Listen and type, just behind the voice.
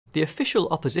The official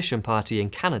opposition party in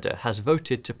Canada has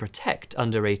voted to protect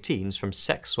under-18s from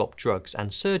sex-swap drugs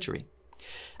and surgery.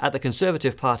 At the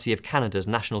Conservative Party of Canada's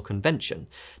National Convention,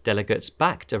 delegates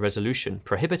backed a resolution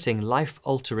prohibiting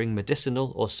life-altering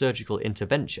medicinal or surgical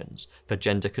interventions for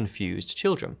gender-confused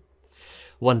children.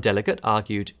 One delegate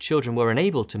argued children were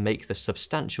unable to make the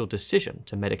substantial decision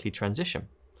to medically transition.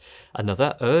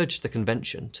 Another urged the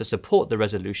convention to support the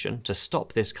resolution to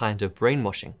stop this kind of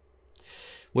brainwashing.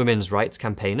 Women's rights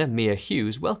campaigner Mia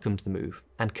Hughes welcomed the move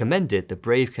and commended the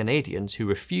brave Canadians who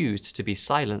refused to be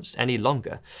silenced any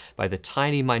longer by the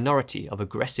tiny minority of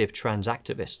aggressive trans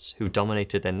activists who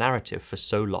dominated their narrative for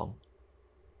so long.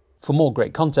 For more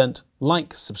great content,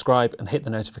 like, subscribe and hit the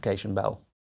notification bell.